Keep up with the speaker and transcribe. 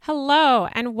Hello,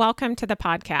 and welcome to the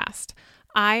podcast.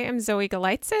 I am Zoe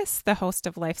Galitzis, the host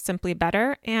of Life Simply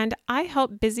Better, and I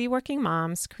help busy working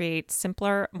moms create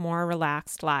simpler, more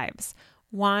relaxed lives,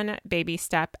 one baby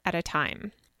step at a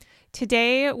time.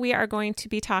 Today, we are going to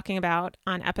be talking about,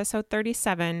 on episode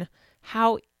 37,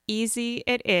 how easy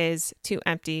it is to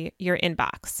empty your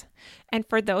inbox. And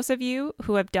for those of you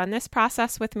who have done this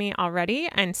process with me already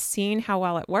and seen how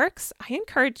well it works, I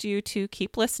encourage you to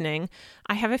keep listening.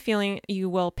 I have a feeling you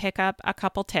will pick up a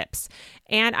couple tips.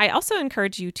 And I also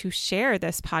encourage you to share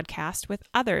this podcast with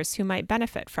others who might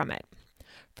benefit from it.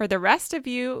 For the rest of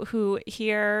you who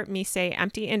hear me say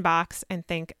empty inbox and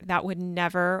think that would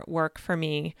never work for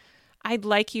me, I'd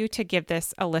like you to give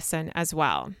this a listen as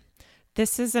well.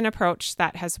 This is an approach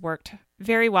that has worked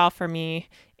very well for me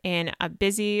in a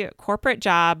busy corporate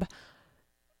job.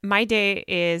 My day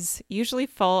is usually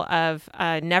full of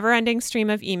a never-ending stream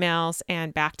of emails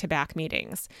and back-to-back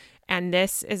meetings. And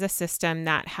this is a system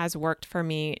that has worked for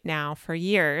me now for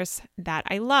years that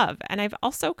I love. And I've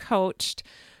also coached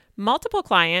multiple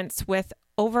clients with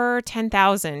over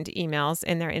 10,000 emails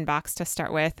in their inbox to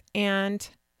start with, and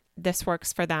this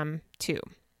works for them too.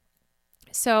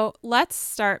 So let's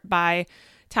start by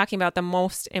talking about the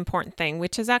most important thing,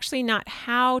 which is actually not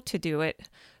how to do it,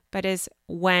 but is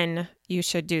when you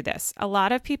should do this. A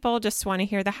lot of people just want to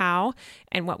hear the how,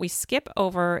 and what we skip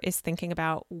over is thinking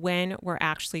about when we're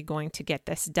actually going to get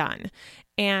this done.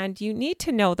 And you need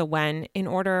to know the when in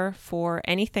order for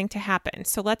anything to happen.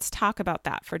 So let's talk about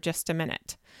that for just a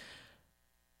minute.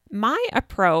 My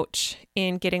approach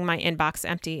in getting my inbox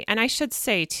empty, and I should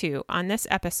say too, on this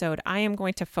episode, I am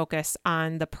going to focus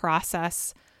on the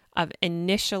process of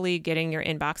initially getting your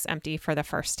inbox empty for the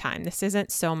first time. This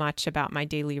isn't so much about my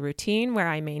daily routine where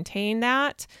I maintain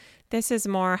that. This is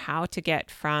more how to get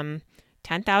from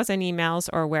 10,000 emails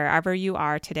or wherever you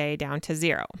are today down to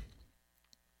zero.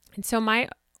 And so my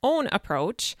own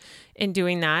approach in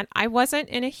doing that, I wasn't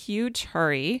in a huge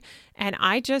hurry, and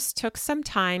I just took some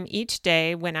time each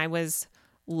day when I was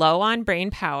low on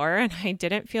brain power and I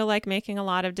didn't feel like making a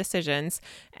lot of decisions.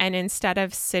 And instead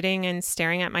of sitting and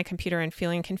staring at my computer and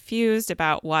feeling confused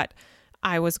about what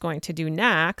I was going to do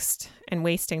next and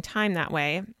wasting time that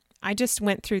way, I just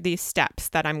went through these steps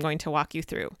that I'm going to walk you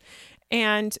through.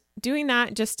 And doing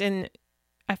that just in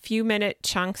a few minute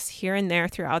chunks here and there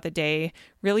throughout the day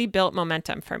really built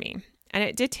momentum for me. And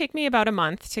it did take me about a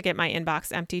month to get my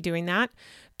inbox empty doing that,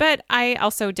 but I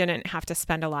also didn't have to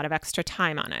spend a lot of extra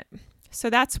time on it. So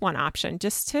that's one option,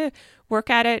 just to work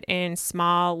at it in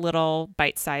small little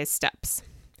bite-sized steps.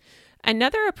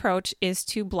 Another approach is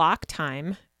to block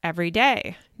time every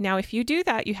day. Now, if you do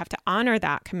that, you have to honor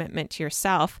that commitment to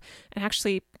yourself and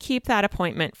actually keep that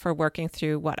appointment for working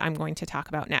through what I'm going to talk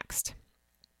about next.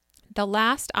 The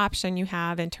last option you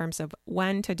have in terms of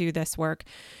when to do this work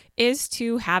is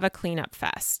to have a cleanup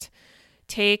fest.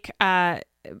 Take a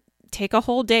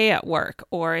whole day at work,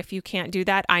 or if you can't do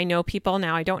that, I know people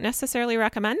now, I don't necessarily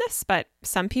recommend this, but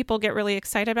some people get really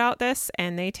excited about this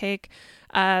and they take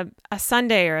a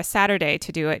Sunday or a Saturday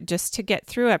to do it just to get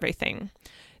through everything.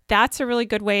 That's a really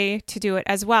good way to do it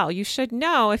as well. You should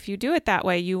know if you do it that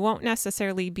way, you won't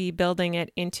necessarily be building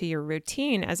it into your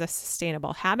routine as a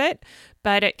sustainable habit,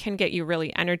 but it can get you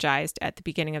really energized at the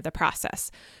beginning of the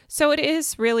process. So it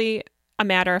is really a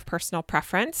matter of personal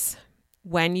preference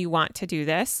when you want to do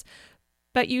this,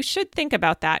 but you should think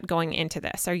about that going into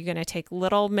this. Are you going to take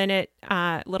little minute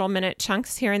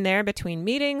chunks here and there between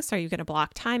meetings? Are you going to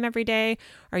block time every day?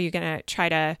 Are you going to try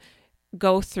to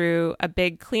go through a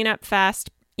big cleanup fest,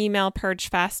 email purge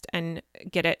fest, and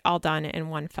get it all done in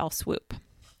one fell swoop?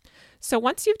 So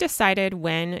once you've decided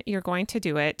when you're going to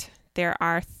do it, there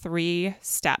are 3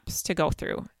 steps to go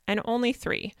through, and only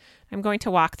 3. I'm going to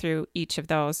walk through each of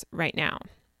those right now.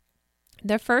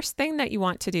 The first thing that you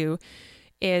want to do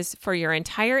is for your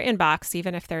entire inbox,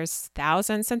 even if there's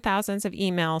thousands and thousands of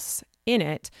emails in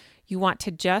it, you want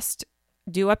to just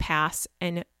do a pass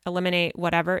and eliminate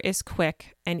whatever is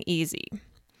quick and easy.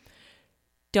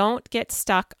 Don't get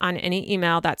stuck on any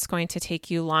email that's going to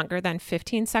take you longer than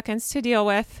 15 seconds to deal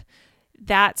with.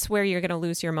 That's where you're going to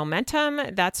lose your momentum.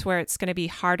 That's where it's going to be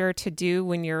harder to do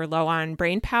when you're low on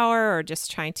brain power or just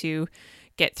trying to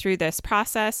get through this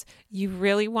process. You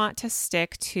really want to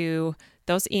stick to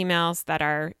those emails that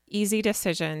are easy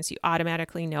decisions. You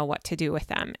automatically know what to do with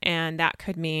them. And that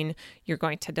could mean you're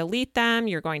going to delete them,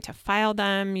 you're going to file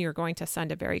them, you're going to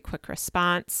send a very quick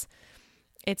response.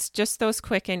 It's just those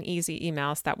quick and easy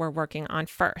emails that we're working on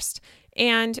first.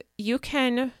 And you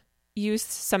can use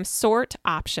some sort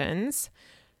options,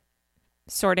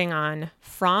 sorting on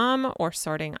from or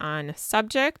sorting on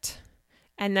subject,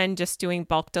 and then just doing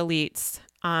bulk deletes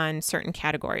on certain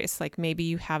categories. Like maybe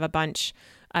you have a bunch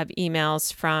of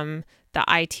emails from the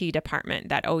IT department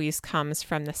that always comes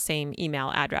from the same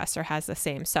email address or has the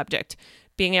same subject.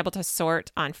 Being able to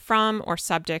sort on from or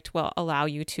subject will allow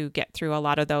you to get through a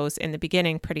lot of those in the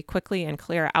beginning pretty quickly and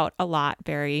clear out a lot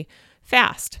very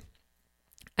fast.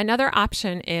 Another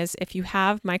option is if you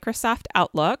have Microsoft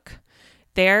Outlook,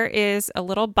 there is a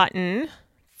little button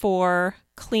for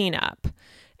cleanup,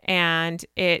 and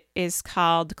it is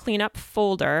called Cleanup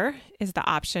Folder is the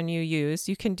option you use.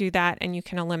 You can do that and you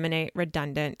can eliminate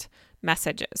redundant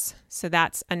messages. So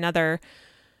that's another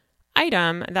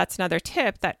item, that's another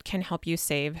tip that can help you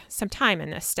save some time in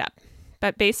this step.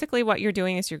 But basically what you're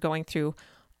doing is you're going through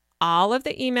all of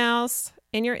the emails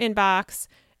in your inbox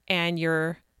and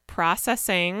you're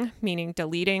processing, meaning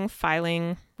deleting,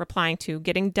 filing, replying to,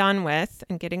 getting done with,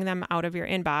 and getting them out of your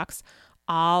inbox,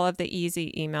 all of the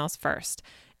easy emails first.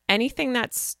 Anything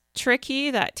that's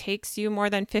tricky that takes you more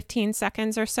than 15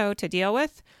 seconds or so to deal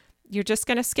with, you're just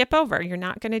going to skip over. You're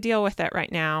not going to deal with it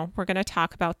right now. We're going to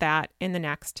talk about that in the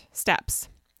next steps.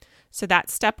 So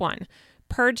that's step one.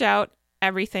 Purge out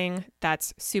everything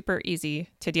that's super easy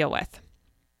to deal with.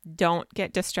 Don't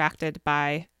get distracted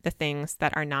by the things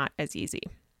that are not as easy.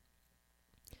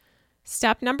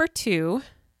 Step number 2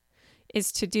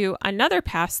 is to do another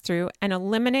pass through and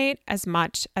eliminate as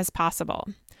much as possible.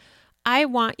 I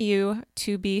want you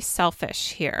to be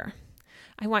selfish here.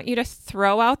 I want you to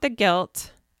throw out the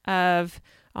guilt of,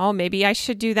 oh, maybe I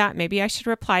should do that. Maybe I should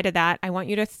reply to that. I want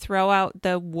you to throw out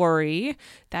the worry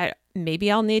that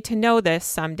maybe I'll need to know this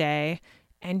someday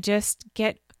and just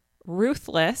get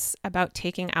ruthless about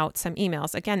taking out some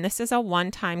emails. Again, this is a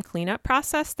one-time cleanup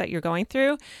process that you're going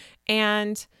through.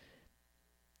 And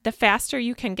the faster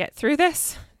you can get through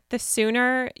this, the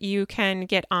sooner you can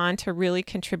get on to really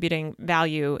contributing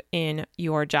value in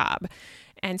your job.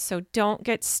 And so don't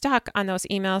get stuck on those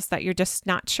emails that you're just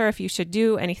not sure if you should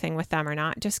do anything with them or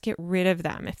not. Just get rid of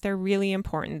them. If they're really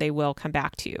important, they will come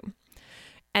back to you.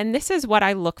 And this is what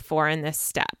I look for in this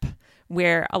step,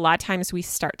 where a lot of times we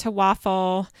start to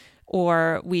waffle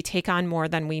or we take on more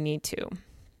than we need to.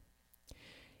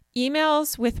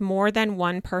 Emails with more than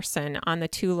one person on the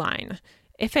to line.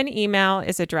 If an email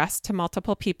is addressed to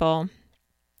multiple people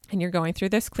and you're going through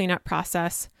this cleanup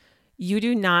process, you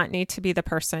do not need to be the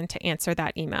person to answer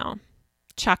that email.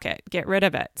 Chuck it, get rid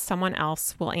of it. Someone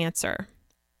else will answer.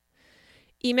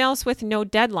 Emails with no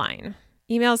deadline.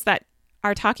 Emails that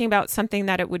are talking about something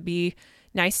that it would be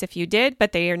nice if you did,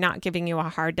 but they are not giving you a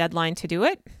hard deadline to do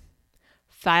it.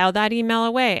 File that email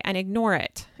away and ignore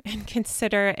it and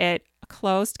consider it a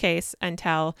closed case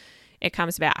until it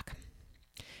comes back.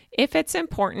 If it's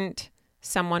important,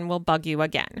 someone will bug you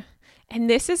again. And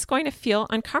this is going to feel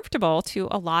uncomfortable to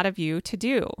a lot of you to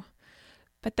do.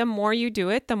 But the more you do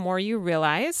it, the more you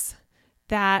realize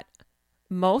that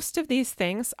most of these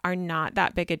things are not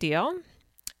that big a deal.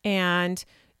 And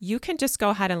you can just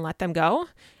go ahead and let them go.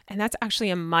 And that's actually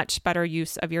a much better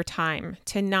use of your time,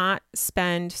 to not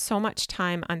spend so much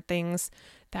time on things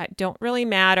that don't really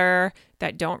matter,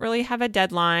 that don't really have a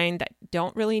deadline, that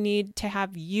don't really need to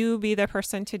have you be the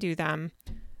person to do them.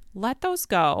 Let those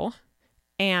go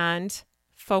and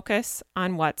focus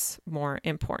on what's more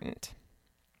important.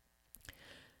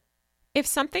 If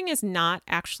something is not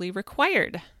actually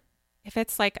required, if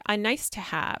it's like a nice to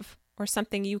have or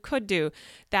something you could do,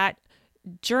 that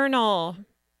journal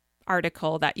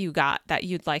article that you got that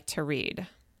you'd like to read,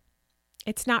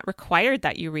 it's not required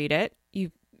that you read it.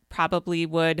 You probably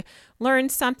would learn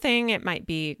something. It might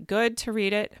be good to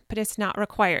read it, but it's not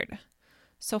required.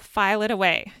 So file it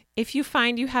away. If you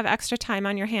find you have extra time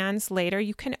on your hands later,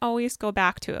 you can always go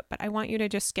back to it, but I want you to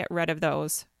just get rid of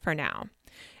those for now.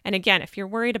 And again, if you're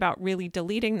worried about really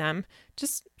deleting them,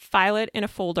 just file it in a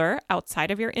folder outside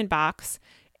of your inbox.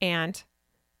 And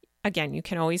again, you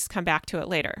can always come back to it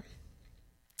later.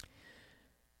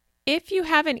 If you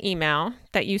have an email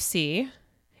that you see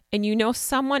and you know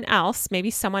someone else,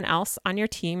 maybe someone else on your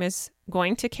team is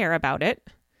going to care about it,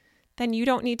 then you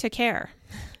don't need to care.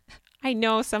 I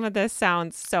know some of this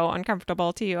sounds so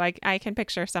uncomfortable to you. I can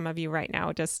picture some of you right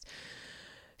now just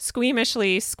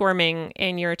squeamishly squirming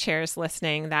in your chairs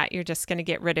listening that you're just going to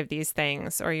get rid of these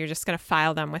things or you're just going to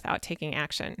file them without taking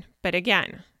action. But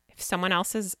again, if someone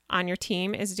else is on your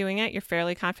team is doing it, you're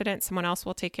fairly confident someone else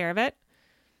will take care of it.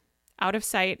 Out of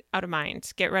sight, out of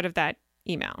mind. Get rid of that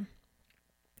email.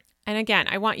 And again,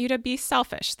 I want you to be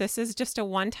selfish. This is just a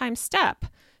one-time step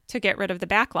to get rid of the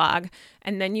backlog,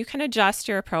 and then you can adjust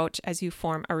your approach as you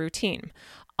form a routine.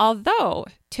 Although,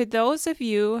 to those of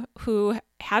you who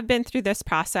have been through this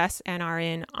process and are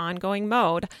in ongoing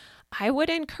mode, I would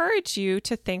encourage you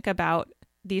to think about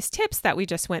these tips that we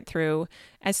just went through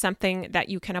as something that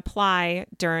you can apply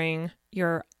during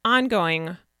your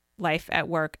ongoing life at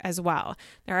work as well.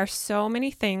 There are so many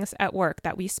things at work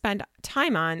that we spend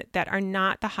time on that are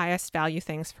not the highest value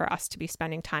things for us to be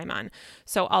spending time on.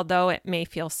 So although it may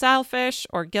feel selfish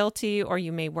or guilty, or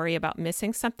you may worry about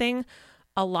missing something,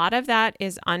 a lot of that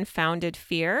is unfounded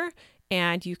fear,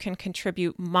 and you can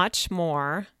contribute much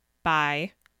more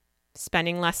by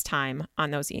spending less time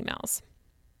on those emails.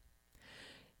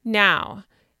 Now,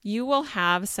 you will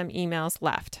have some emails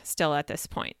left still at this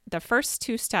point. The first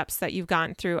two steps that you've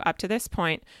gone through up to this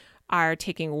point are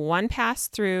taking one pass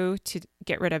through to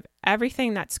get rid of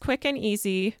everything that's quick and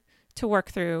easy to work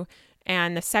through.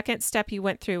 And the second step you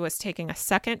went through was taking a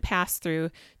second pass through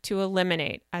to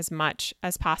eliminate as much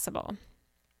as possible.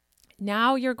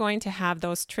 Now you're going to have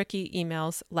those tricky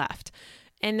emails left.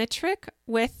 And the trick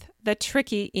with the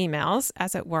tricky emails,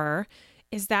 as it were,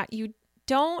 is that you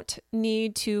don't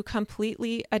need to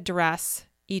completely address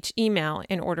each email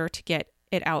in order to get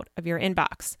it out of your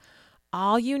inbox.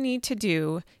 All you need to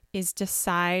do is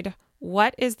decide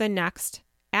what is the next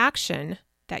action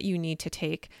that you need to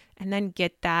take and then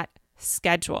get that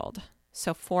scheduled.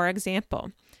 So for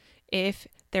example, if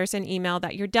there's an email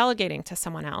that you're delegating to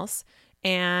someone else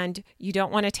and you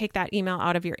don't want to take that email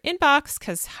out of your inbox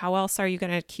because how else are you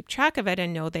going to keep track of it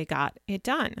and know they got it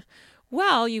done?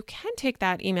 Well, you can take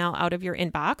that email out of your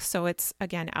inbox. So it's,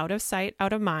 again, out of sight,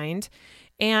 out of mind.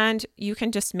 And you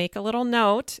can just make a little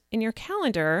note in your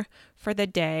calendar for the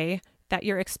day that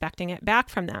you're expecting it back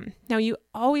from them. Now, you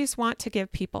always want to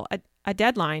give people a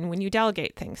deadline when you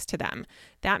delegate things to them.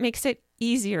 That makes it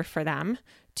easier for them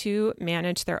to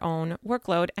manage their own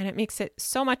workload. And it makes it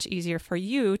so much easier for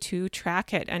you to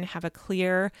track it and have a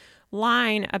clear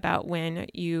line about when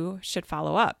you should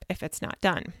follow up if it's not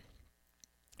done.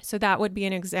 So that would be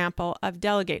an example of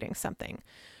delegating something.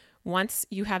 Once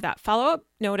you have that follow-up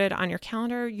noted on your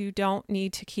calendar, you don't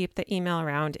need to keep the email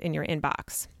around in your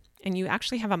inbox. And you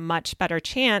actually have a much better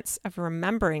chance of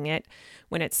remembering it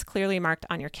when it's clearly marked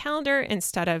on your calendar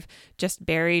instead of just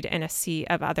buried in a sea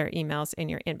of other emails in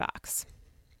your inbox.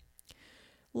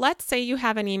 Let's say you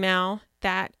have an email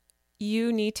that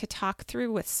you need to talk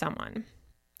through with someone.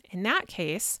 In that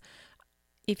case,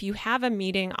 if you have a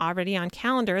meeting already on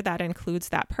calendar that includes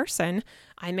that person,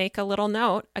 I make a little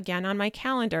note again on my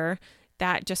calendar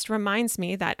that just reminds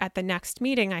me that at the next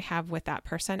meeting I have with that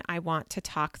person, I want to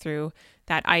talk through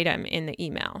that item in the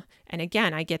email. And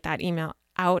again, I get that email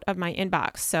out of my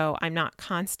inbox, so I'm not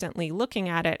constantly looking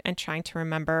at it and trying to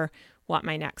remember what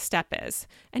my next step is.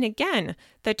 And again,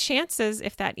 the chances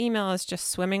if that email is just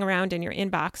swimming around in your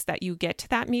inbox that you get to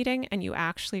that meeting and you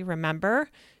actually remember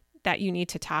that you need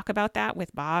to talk about that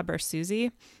with Bob or Susie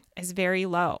is very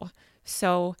low.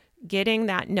 So getting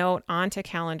that note onto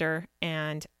calendar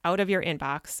and out of your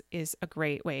inbox is a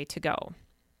great way to go.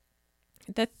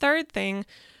 The third thing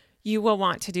you will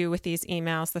want to do with these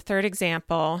emails, the third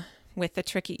example with the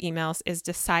tricky emails, is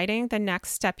deciding the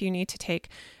next step you need to take.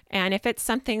 And if it's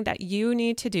something that you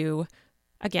need to do,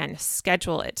 again,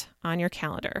 schedule it on your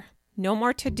calendar. No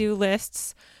more to-do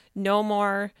lists, no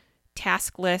more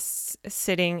task lists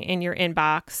sitting in your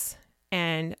inbox.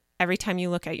 And every time you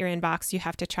look at your inbox, you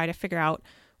have to try to figure out,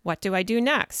 what do I do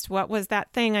next? What was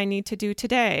that thing I need to do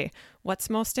today? What's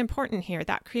most important here?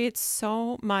 That creates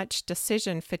so much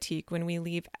decision fatigue when we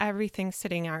leave everything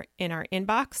sitting in our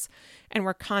inbox and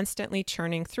we're constantly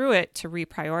churning through it to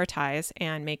reprioritize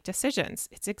and make decisions.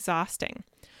 It's exhausting.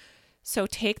 So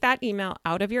take that email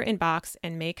out of your inbox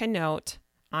and make a note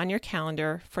on your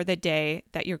calendar for the day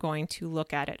that you're going to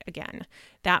look at it again.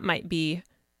 That might be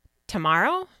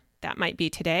tomorrow. That might be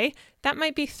today. That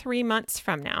might be 3 months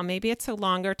from now. Maybe it's a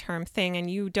longer term thing and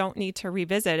you don't need to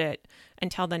revisit it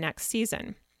until the next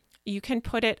season. You can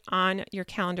put it on your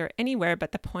calendar anywhere,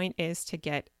 but the point is to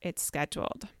get it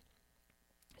scheduled.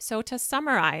 So to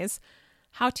summarize,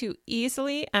 how to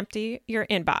easily empty your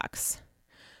inbox.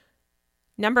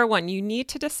 Number one, you need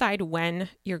to decide when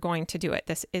you're going to do it.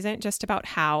 This isn't just about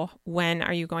how. When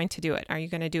are you going to do it? Are you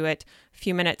going to do it a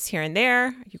few minutes here and there?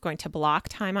 Are you going to block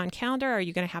time on calendar? Are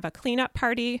you going to have a cleanup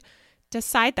party?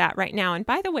 Decide that right now. And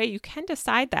by the way, you can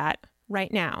decide that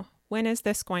right now. When is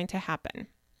this going to happen?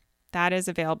 That is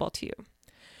available to you.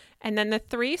 And then the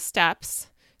 3 steps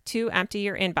to empty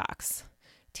your inbox.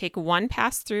 Take one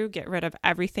pass through, get rid of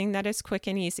everything that is quick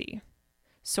and easy.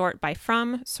 Sort by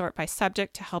from, sort by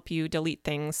subject to help you delete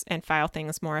things and file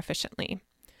things more efficiently.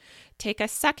 Take a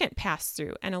second pass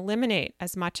through and eliminate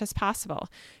as much as possible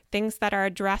things that are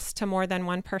addressed to more than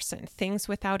one person, things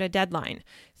without a deadline,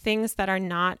 things that are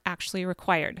not actually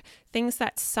required, things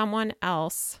that someone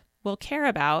else will care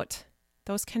about.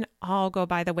 Those can all go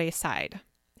by the wayside.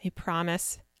 I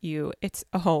promise you it's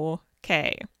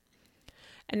okay.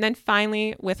 And then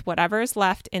finally, with whatever is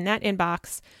left in that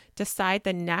inbox, decide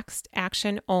the next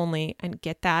action only and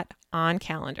get that on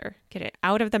calendar. Get it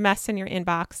out of the mess in your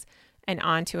inbox and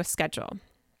onto a schedule.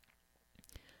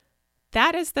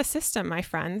 That is the system, my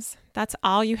friends. That's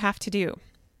all you have to do.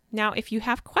 Now, if you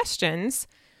have questions,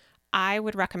 I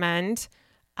would recommend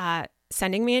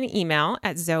sending me an email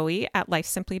at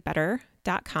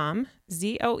zoe@lifesimplybetter.com,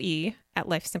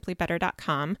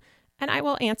 zoe@lifesimplybetter.com, and I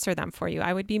will answer them for you.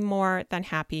 I would be more than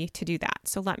happy to do that.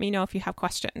 So let me know if you have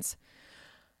questions.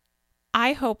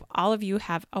 I hope all of you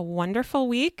have a wonderful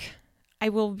week. I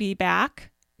will be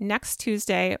back next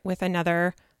Tuesday with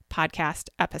another podcast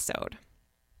episode.